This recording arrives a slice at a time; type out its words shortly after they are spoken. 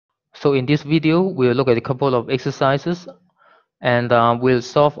So in this video, we'll look at a couple of exercises and we'll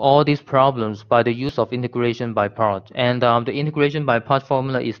solve all these problems by the use of integration by part. And the integration by part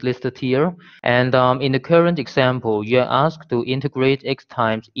formula is listed here. And in the current example, you're asked to integrate x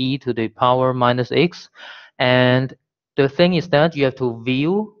times e to the power minus x. And the thing is that you have to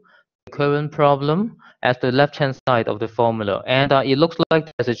view the current problem as the left-hand side of the formula. And it looks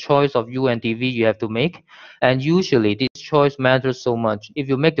like there's a choice of u and dv you have to make. And usually this choice matters so much. If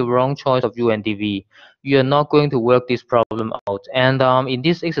you make the wrong choice of u and dv, you're not going to work this problem out. And in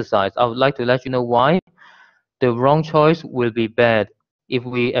this exercise, I would like to let you know why the wrong choice will be bad if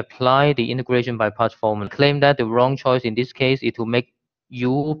we apply the integration by parts formula. Claim that the wrong choice in this case is to make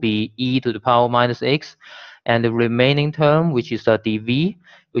u be e to the power minus x, and the remaining term, which is dv,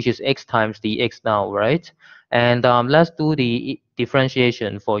 which is x times dx now, right? And let's do the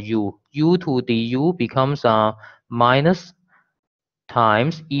differentiation for u. U to du becomes minus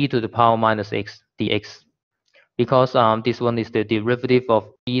times e to the power minus x dx, because this one is the derivative of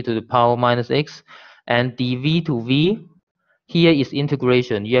e to the power minus x, and dv to v here is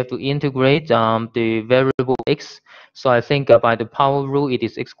integration. You have to integrate the variable x. So I think by the power rule, it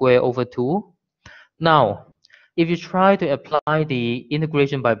is x squared over 2. Now, if you try to apply the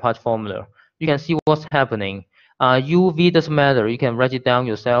integration by part formula, you can see what's happening. U, v doesn't matter. You can write it down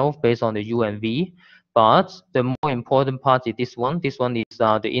yourself based on the u and v. But the more important part is this one. This one is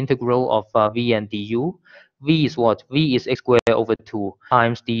the integral of v and du. V is what? V is x squared over 2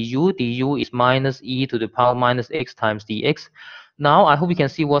 times du. Du is minus e to the power minus x times dx. Now, I hope you can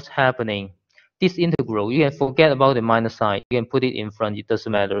see what's happening. This integral, you can forget about the minus sign. You can put it in front. It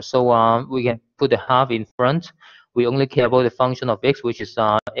doesn't matter. So we can put the half in front. We only care about the function of x, which is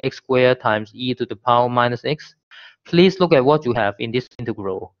x squared times e to the power minus x. Please look at what you have in this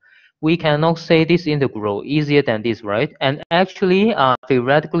integral. We cannot say this integral easier than this, right? And actually,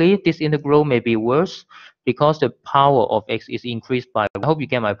 theoretically, this integral may be worse because the power of x is increased by. I hope you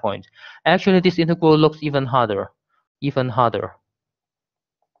get my point. Actually, this integral looks even harder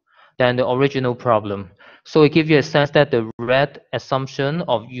than the original problem. So it gives you a sense that the red assumption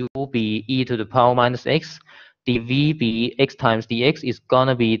of u be e to the power minus x, dv be x times dx is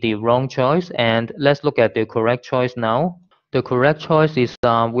gonna be the wrong choice. And let's look at the correct choice now. The correct choice is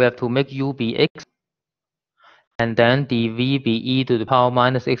we have to make u be x, and then dv be e to the power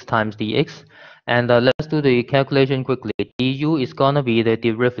minus x times dx. And let's do the calculation quickly. Du is gonna be the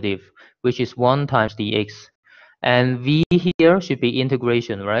derivative, which is 1 times dx. And v here should be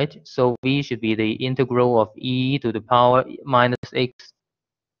integration, right? So v should be the integral of e to the power minus x.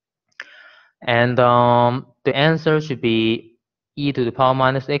 And the answer should be e to the power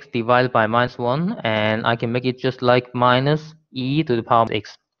minus x divided by minus 1. And I can make it just like minus e to the power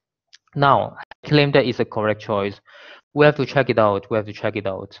x. Now, I claim that is a correct choice. We have to check it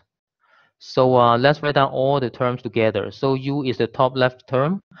out. So let's write down all the terms together. So u is the top left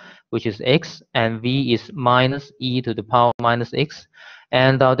term, which is x, and v is minus e to the power minus x.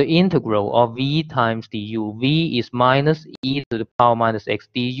 And the integral of v times du, v is minus e to the power minus x.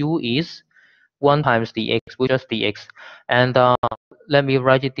 Du is 1 times dx, which is dx. And let me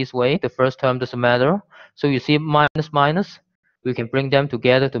write it this way. The first term doesn't matter. So you see minus minus, we can bring them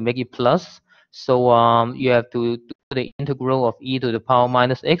together to make it plus. So you have to do the integral of e to the power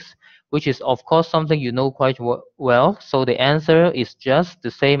minus x, which is of course something you know quite well. So the answer is just the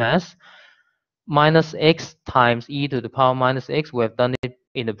same as minus x times e to the power minus x. We have done it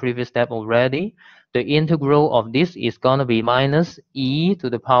in the previous step already. The integral of this is going to be minus e to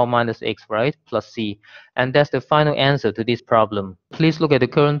the power minus x, right, plus c. And that's the final answer to this problem. Please look at the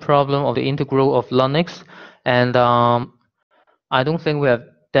current problem of the integral of ln x. And I don't think we have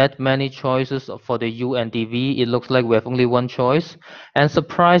that many choices for the u and dv. It looks like we have only one choice. And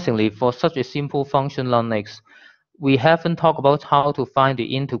surprisingly, for such a simple function ln x, we haven't talked about how to find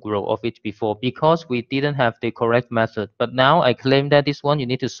the integral of it before because we didn't have the correct method. But now I claim that this one you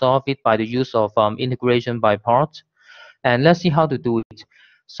need to solve it by the use of integration by parts. And let's see how to do it.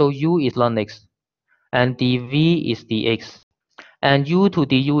 So u is ln x, and dv is dx. And u to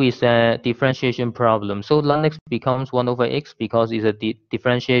du is a differentiation problem. So ln x becomes 1 over x because it's a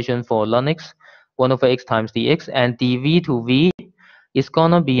differentiation for ln x, 1 over x times dx. And dv to v is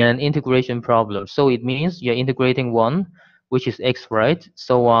going to be an integration problem. So it means you're integrating 1, which is x, right?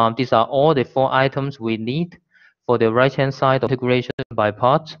 So these are all the 4 items we need for the right-hand side of integration by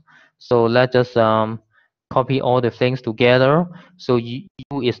parts. So let's just copy all the things together. So u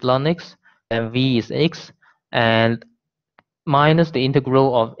is ln x, and v is x, and minus the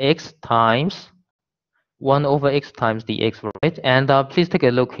integral of x times 1 over x times dx, right? And please take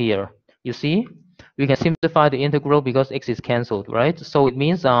a look here. You see, we can simplify the integral because x is cancelled, right? So it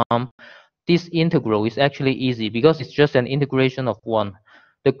means this integral is actually easy because it's just an integration of 1.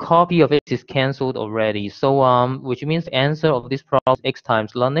 The copy of x is cancelled already. So which means the answer of this problem is x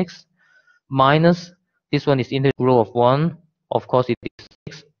times ln x minus this one is integral of 1. Of course, it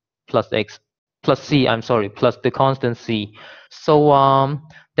is x plus c. I'm sorry, plus the constant c. So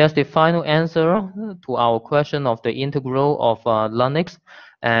that's the final answer to our question of the integral of ln x.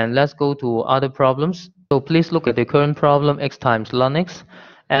 And let's go to other problems. So please look at the current problem, x times ln x.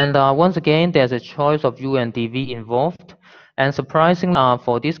 And once again, there's a choice of u and dv involved. And surprisingly,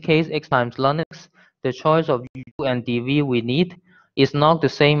 for this case, x times ln x, the choice of u and dv we need is not the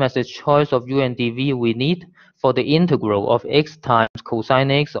same as the choice of u and dv we need for the integral of x times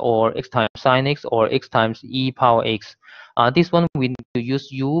cosine x or x times sine x or x times e power x. This one we need to use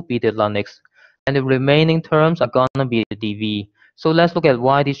u be the ln x, and the remaining terms are gonna be the dv. So let's look at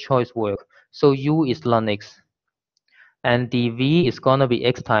why this choice works. So u is ln x, and dv is gonna be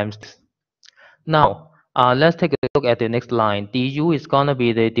x times x. Now, let's take a look at the next line. Du is gonna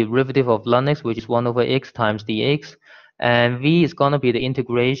be the derivative of ln x, which is 1 over x times dx, and v is gonna be the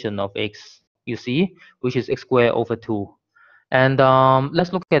integration of x, you see, which is x squared over 2. And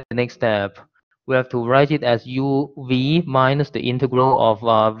let's look at the next step. We have to write it as uv minus the integral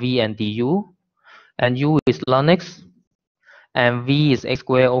of v and du, and u is ln x, and v is x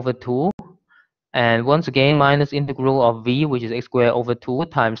squared over 2. And once again, minus integral of v, which is x squared over 2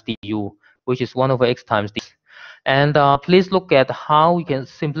 times du, which is 1 over x times dx. And please look at how we can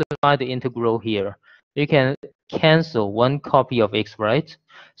simplify the integral here. You can cancel one copy of x, right?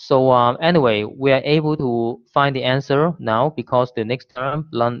 So anyway, we are able to find the answer now because the next term,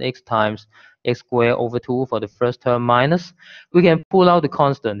 ln x times x squared over 2 for the first term minus, we can pull out the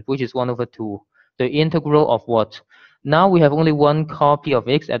constant, which is 1 over 2. The integral of what? Now we have only one copy of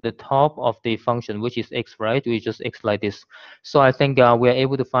x at the top of the function, which is x, right? We just x like this. So I think we are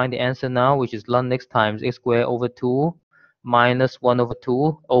able to find the answer now, which is ln x times x squared over 2 minus 1 over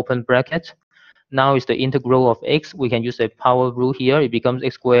 2, open bracket. Now is the integral of x. We can use a power rule here. It becomes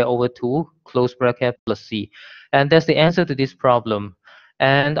x squared over 2, close bracket, plus c. And that's the answer to this problem.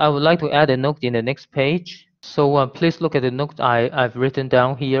 And I would like to add a note in the next page. So please look at the note I've written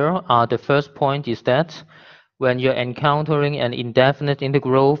down here. The first point is that when you're encountering an indefinite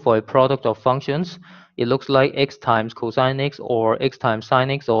integral for a product of functions, it looks like x times cosine x or x times sine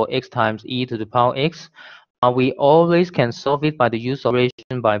x or x times e to the power x. We always can solve it by the use of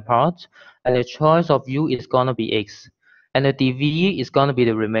integration by parts, and the choice of u is gonna be x, and the dv is gonna be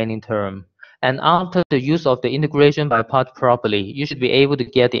the remaining term. And after the use of the integration by part properly, you should be able to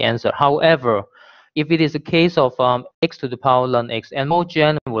get the answer. However, if it is a case of x to the power ln x, and more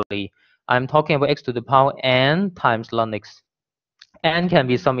generally, I'm talking about x to the power n times ln x. N can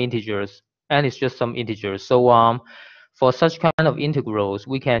be some integers. N is just some integers. So for such kind of integrals,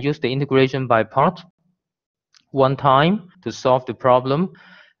 we can use the integration by part one time to solve the problem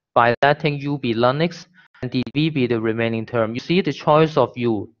by letting u be ln x and dv be the remaining term. You see the choice of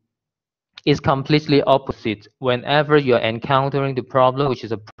u is completely opposite whenever you're encountering the problem, which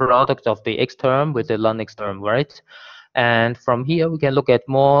is a product of the x term with the ln x term, right? And from here, we can look at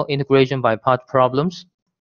more integration by part problems.